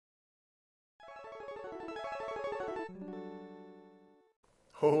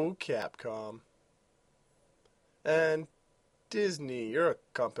Oh, Capcom. And Disney, you're a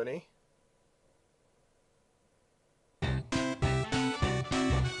company.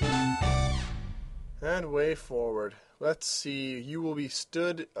 And way forward. Let's see, you will be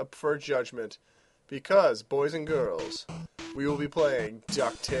stood up for judgment. Because, boys and girls, we will be playing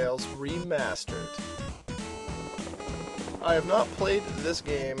Ducktales Remastered. I have not played this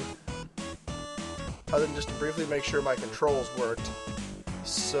game other than just to briefly make sure my controls worked.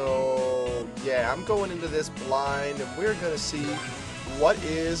 So, yeah, I'm going into this blind, and we're going to see what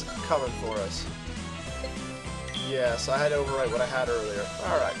is coming for us. Yes, I had to overwrite what I had earlier.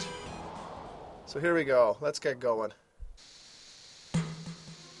 Alright. So here we go. Let's get going.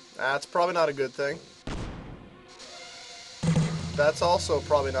 That's probably not a good thing. That's also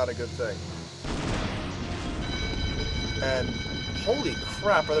probably not a good thing. And, holy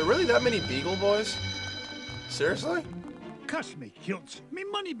crap, are there really that many Beagle Boys? Seriously? Cuss me, Hilts. Me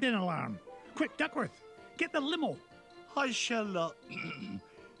money bin alarm. Quick, Duckworth, get the limo. I shall,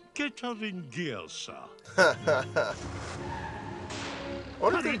 get her in gear, sir.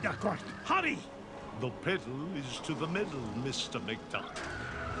 Hurry, Duckworth, hurry! The pedal is to the middle, Mr. McDuck.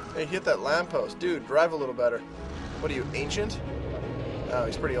 Hey, hit that lamppost. Dude, drive a little better. What are you, ancient? Oh,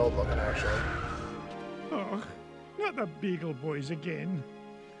 he's pretty old looking, actually. Oh, not the Beagle Boys again.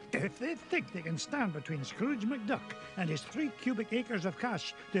 If they think they can stand between Scrooge McDuck and his 3 cubic acres of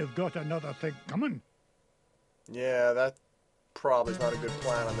cash, they've got another thing coming. Yeah, that probably is not a good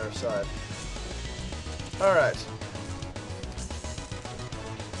plan on their side. Alright.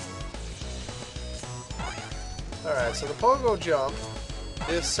 Alright, so the pogo jump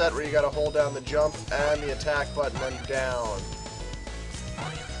is set where you gotta hold down the jump and the attack button and down.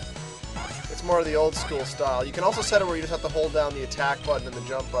 It's more of the old school style. You can also set it where you just have to hold down the attack button and the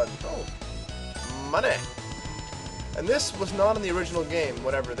jump button. Oh, money! And this was not in the original game,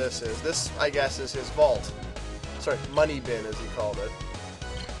 whatever this is. This, I guess, is his vault. Sorry, money bin, as he called it.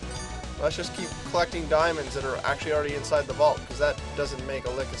 Let's just keep collecting diamonds that are actually already inside the vault, because that doesn't make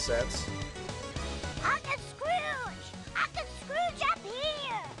a lick of sense. Uncle Scrooge! Uncle Scrooge up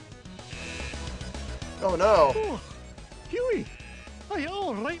here! Oh no! Oh, Huey! Are you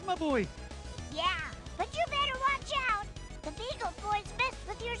all right, my boy? Yeah, but you better watch out. The Beagle Boys messed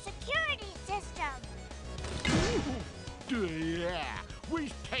with your security system. Yeah,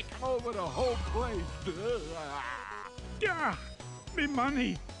 we've taken over the whole place. Yeah, me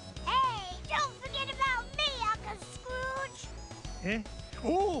money. Hey, don't forget about me, Uncle Scrooge. Eh?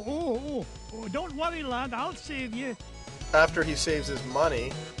 Oh, don't worry, lad, I'll save you. After he saves his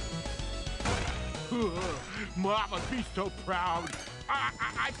money. Mama, be so proud.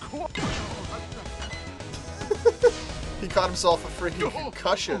 I caught. He caught himself a freaking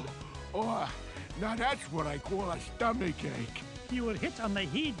concussion. Oh, now that's what I call a stomachache. You were hit on the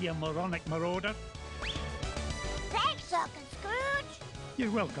head, you moronic marauder. Thanks, Uncle Scrooge.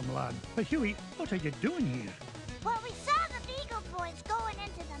 You're welcome, lad. But Huey, what are you doing here? Well, we saw the Beagle Boys going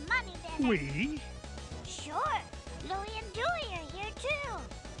into the money bin. We? Sure. Louie and Dewey are here, too.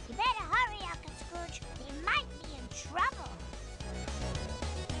 You better hurry, Uncle Scrooge. They might be in trouble.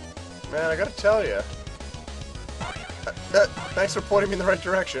 Man, I gotta tell you. Thanks for pointing me in the right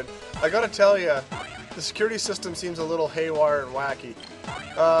direction. I gotta tell you, the security system seems a little haywire and wacky.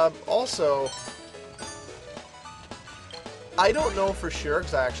 Also, I don't know for sure,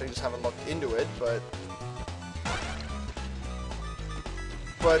 because I actually just haven't looked into it, but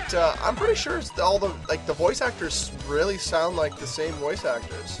I'm pretty sure all the voice actors really sound like the same voice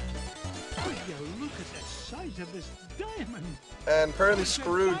actors. Will you look at the size of this diamond? And apparently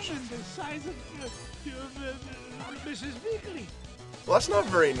Scrooge. The size of Mrs. Beagley. Well, that's not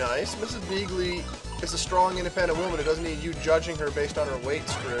very nice. Mrs. Beagley is a strong, independent woman. It doesn't need you judging her based on her weight,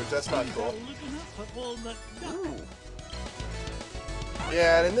 Scrooge. That's not cool. Ooh.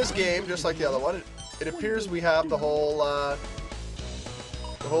 Yeah, and in this game, just like the other one, it appears we have the whole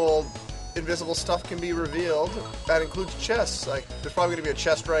invisible stuff can be revealed. That includes chests. Like, there's probably going to be a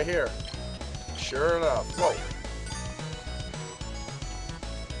chest right here. Sure enough. Whoa.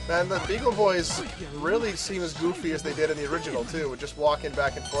 Man, the Beagle Boys really seem as goofy as they did in the original, too, with just walking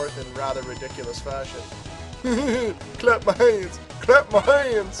back and forth in rather ridiculous fashion. Clap my hands! Clap my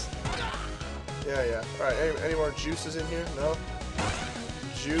hands! Yeah. Alright, any more juices in here? No?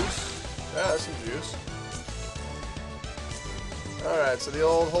 Juice? Yeah, there's some juice. Alright, so the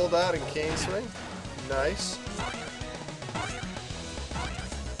old hold out and cane swing. Nice.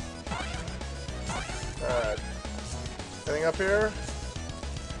 Alright. Anything up here?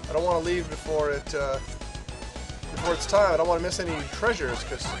 I don't want to leave before it's time. I don't want to miss any treasures,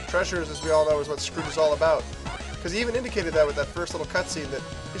 because treasures, as we all know, is what Scrooge is all about. Because he even indicated that with that first little cutscene that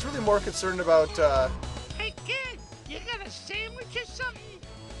he's really more concerned about. Hey, kid, you got a sandwich or something?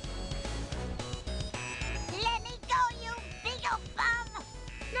 Let me go, you big ol' bum!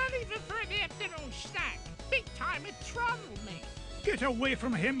 Not even for an afternoon snack. Big time it troubled me. Get away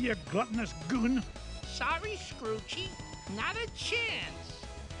from him, you gluttonous goon. Sorry, Scroogey. Not a chance.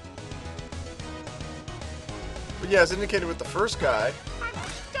 But yeah, as indicated with the first guy. I'm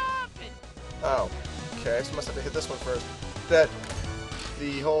starving. Oh, okay. So I must have to hit this one first. That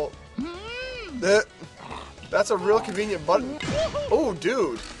the whole. That's a real convenient button. Oh,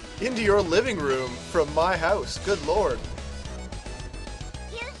 dude. Into your living room from my house. Good lord.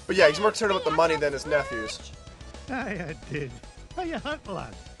 But yeah, he's more concerned about the money than his nephews. Aye, I did. How you hurt,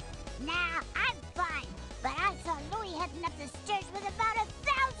 lad? Nah, I'm fine. But I saw Louis heading up the stairs with about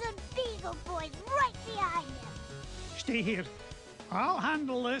 1,000 Beagle Boys right behind him. Stay here. I'll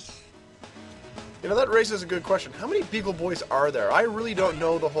handle this. You know, that raises a good question. How many Beagle Boys are there? I really don't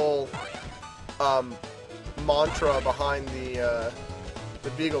know the whole mantra behind the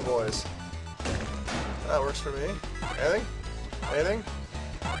Beagle Boys. That works for me. Anything? Anything?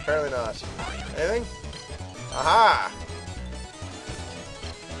 Apparently not. Anything? Aha!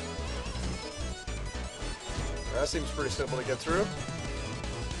 That seems pretty simple to get through.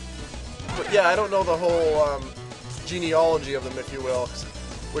 But yeah, I don't know the whole genealogy of them, if you will.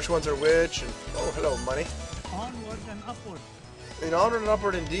 Which ones are which, and oh, hello, money. Onward and upward. And onward and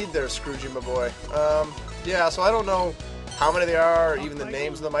upward indeed there, Scroogey, my boy. Yeah, so I don't know how many they are, or even the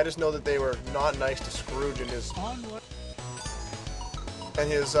names of them. I just know that they were not nice to Scrooge and his Onward.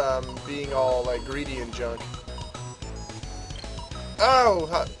 being all like greedy and junk. Oh,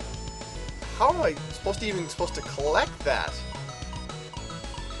 how am I supposed to collect that?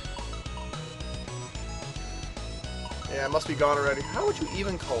 Yeah, it must be gone already. How would you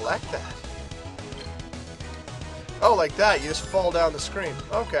even collect that? Oh, like that. You just fall down the screen.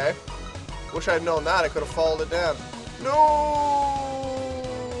 Okay. Wish I'd known that. I could have followed it down. No!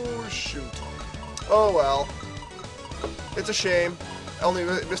 Shoot. Oh, well. It's a shame. I only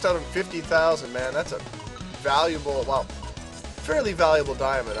missed out on 50,000, man. That's a valuable, well, fairly valuable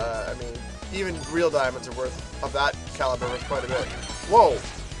diamond. I mean, even real diamonds are worth, of that caliber, worth quite a bit. Whoa!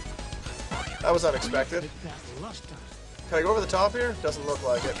 That was unexpected. Can I go over the top here? Doesn't look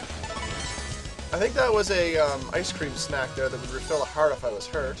like it. I think that was a ice cream snack there that would refill a heart if I was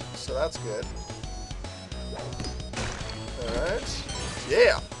hurt, so that's good. Alright.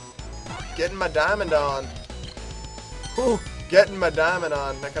 Yeah! Getting my diamond on. Whew! Getting my diamond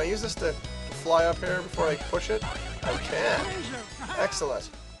on. Now, can I use this to fly up here before I push it? I can. Excellent.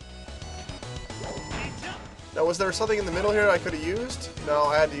 Now, was there something in the middle here I could have used? No,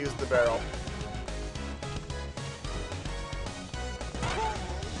 I had to use the barrel.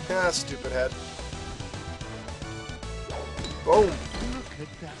 Ah, stupid head. Boom. Look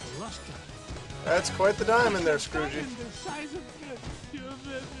at that luster. That's quite the diamond there, Scroogey. The size of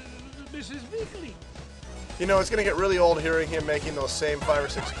Mrs. Weekly. You know, it's going to get really old hearing him making those same 5 or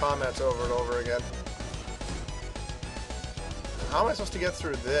 6 comments over and over again. How am I supposed to get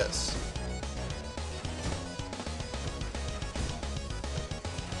through this?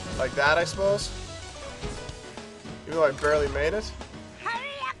 Like that, I suppose? Even though I barely made it?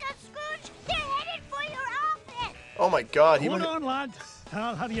 Oh my god, he Hold on, lad.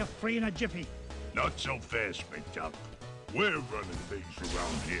 I'll have you free in a jiffy. Not so fast, McDuck. We're running things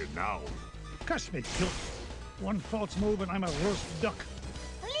around here now. Cuss me, kilt. One false move and I'm a roast duck.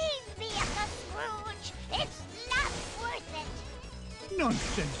 Leave me, Uncle Scrooge. It's not worth it.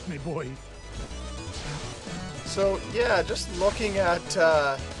 Nonsense, me boy. So, yeah, just looking at,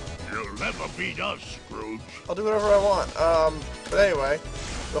 You'll never beat us, Scrooge. I'll do whatever I want. But anyway,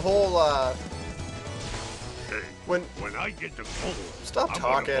 the whole, Hey, when I get to gold, Stop I'm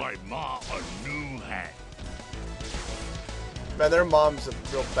talking. gonna buy Ma a new hat. Man, their mom's a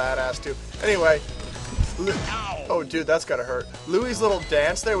real badass, too. Anyway, oh, dude, that's gotta hurt. Louis' little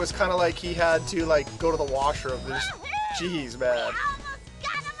dance there was kind of like he had to, like, go to the washroom. Jeez, man. We almost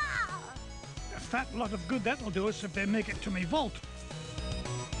got 'em all. A fat lot of good that'll do us if they make it to me vault.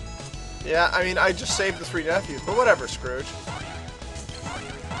 Yeah, I mean, I just saved the 3 nephews, but whatever, Scrooge.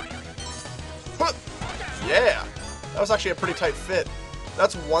 Huh. Yeah, that was actually a pretty tight fit.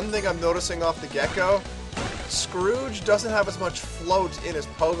 That's one thing I'm noticing off the get-go. Scrooge doesn't have as much float in his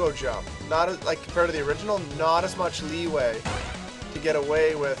pogo jump. Not as, like compared to the original, not as much leeway to get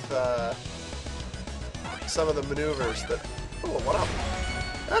away with some of the maneuvers that. Oh, what up?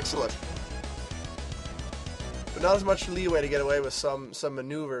 Excellent. But not as much leeway to get away with some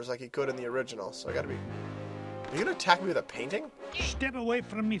maneuvers like he could in the original. So I gotta be. Are you gonna attack me with a painting? Step away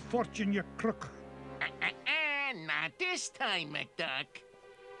from me, fortune, you crook. Not this time, McDuck.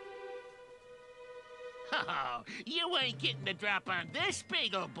 Oh, you ain't getting the drop on this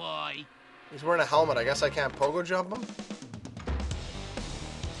Beagle Boy. He's wearing a helmet. I guess I can't pogo jump him?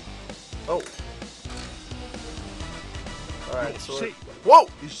 Oh. Alright, so... Safe Whoa!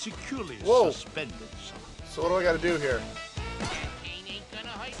 is securely Whoa. suspended, son. So what do I gotta do here? That cane ain't gonna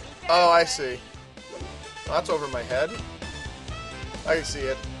hurt you that Oh, I way. see. Well, that's over my head. I can see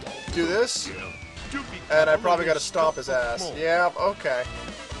it. Do this, and I probably gotta stomp his ass. Yep, okay.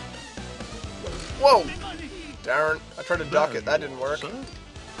 Whoa! Darn, I tried to duck it. That didn't work.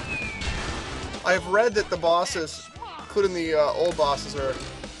 I've read that the bosses, including the old bosses, are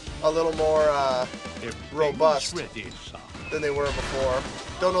a little more robust than they were before.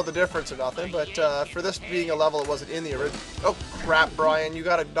 Don't know the difference or nothing, but for this being a level that wasn't in the original... Oh, crap, Brian, you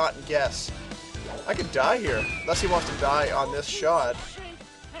gotta not guess. I could die here, unless he wants to die on this shot.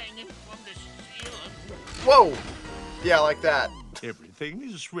 Hanging from the ceiling. Whoa! Yeah, like that. Everything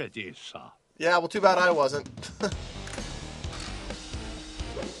is ready, sir. Yeah, well, too bad I wasn't.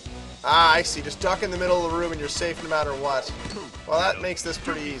 Ah, I see. Just duck in the middle of the room and you're safe no matter what. Well, that makes this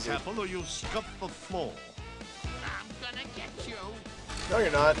pretty easy. Careful or you'll scuff the floor. I'm gonna get you. No, you're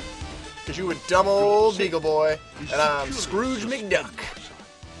not. Because you a dumb old Beagle Boy, and I'm Scrooge McDuck.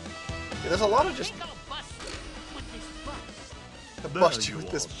 Yeah, there's a lot of just... Ain't no bust with this bust. to bust you with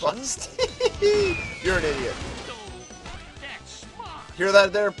this bust. You're an idiot. So, that's smart. Hear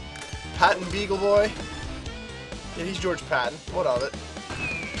that there, Patton Beagle Boy? Yeah, he's George Patton. What of it?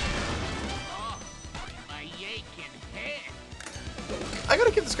 Oh, my aching head. I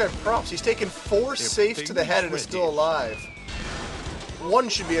gotta give this guy props. He's taken 4 safes to the head and is still alive. 1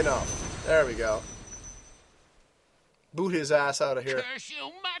 should be enough. There we go. Boot his ass out of here. Curse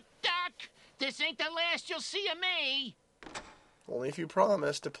you, McDuck. This ain't the last you'll see of me. Only if you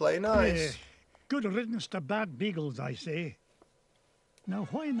promise to play nice. Eh, good riddance to bad beagles, I say. Now,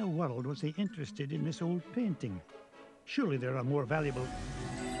 why in the world was he interested in this old painting? Surely there are more valuable...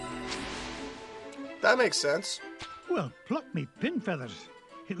 That makes sense. Well, pluck me pin feathers.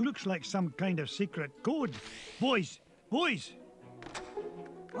 It looks like some kind of secret code. Boys, boys!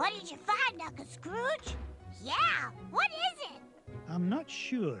 What did you find, Uncle Scrooge? Yeah, what is it? I'm not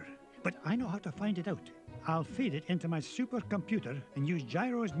sure, but I know how to find it out. I'll feed it into my supercomputer and use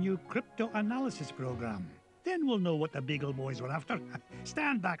Gyro's new crypto-analysis program. Then we'll know what the Beagle Boys were after.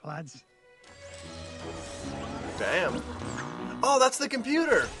 Stand back, lads. Damn. Oh, that's the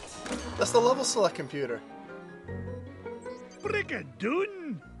computer. That's the level select computer.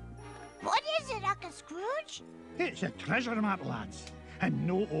 Brigadoon! What is it, Uncle Scrooge? It's a treasure map, lads. And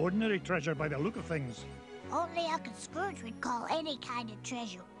no ordinary treasure by the look of things. Only Uncle Scrooge would call any kind of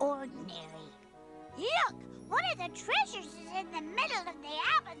treasure ordinary. Look, one of the treasures is in the middle of the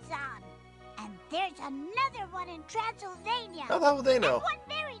Amazon. And there's another one in Transylvania. How the hell would they know? And one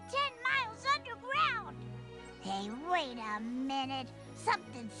buried 10 miles underground. Hey, wait a minute.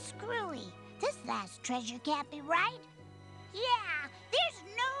 Something's screwy. This last treasure can't be right. Yeah, there's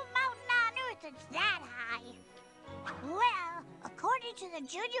no mountain on Earth that's that high. Well, according to the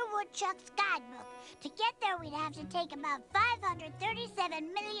Junior Woodchuck's guidebook, to get there we'd have to take about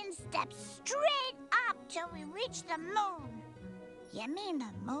 537 million steps straight up till we reach the moon. You mean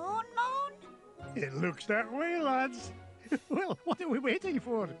the moon? It looks that way, lads. Well, what are we waiting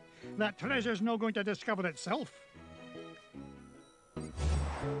for? That treasure's not going to discover itself.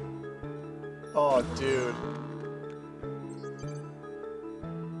 Oh, dude.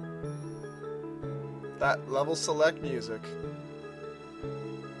 That level select music.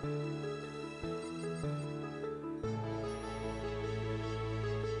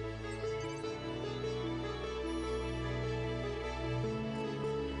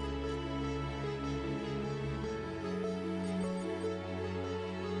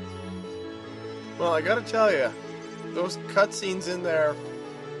 Well, I gotta tell you, those cutscenes in there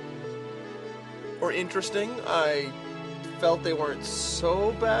were interesting. I felt they weren't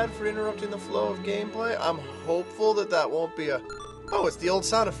so bad for interrupting the flow of gameplay. I'm hopeful that that won't be a... Oh, it's the old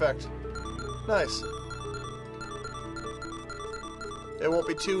sound effect. Nice. It won't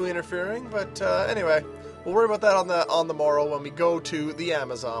be too interfering, but anyway, we'll worry about that on the morrow when we go to the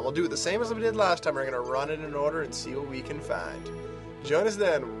Amazon. We'll do it the same as we did last time. We're going to run it in order and see what we can find. Join us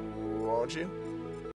then, won't you?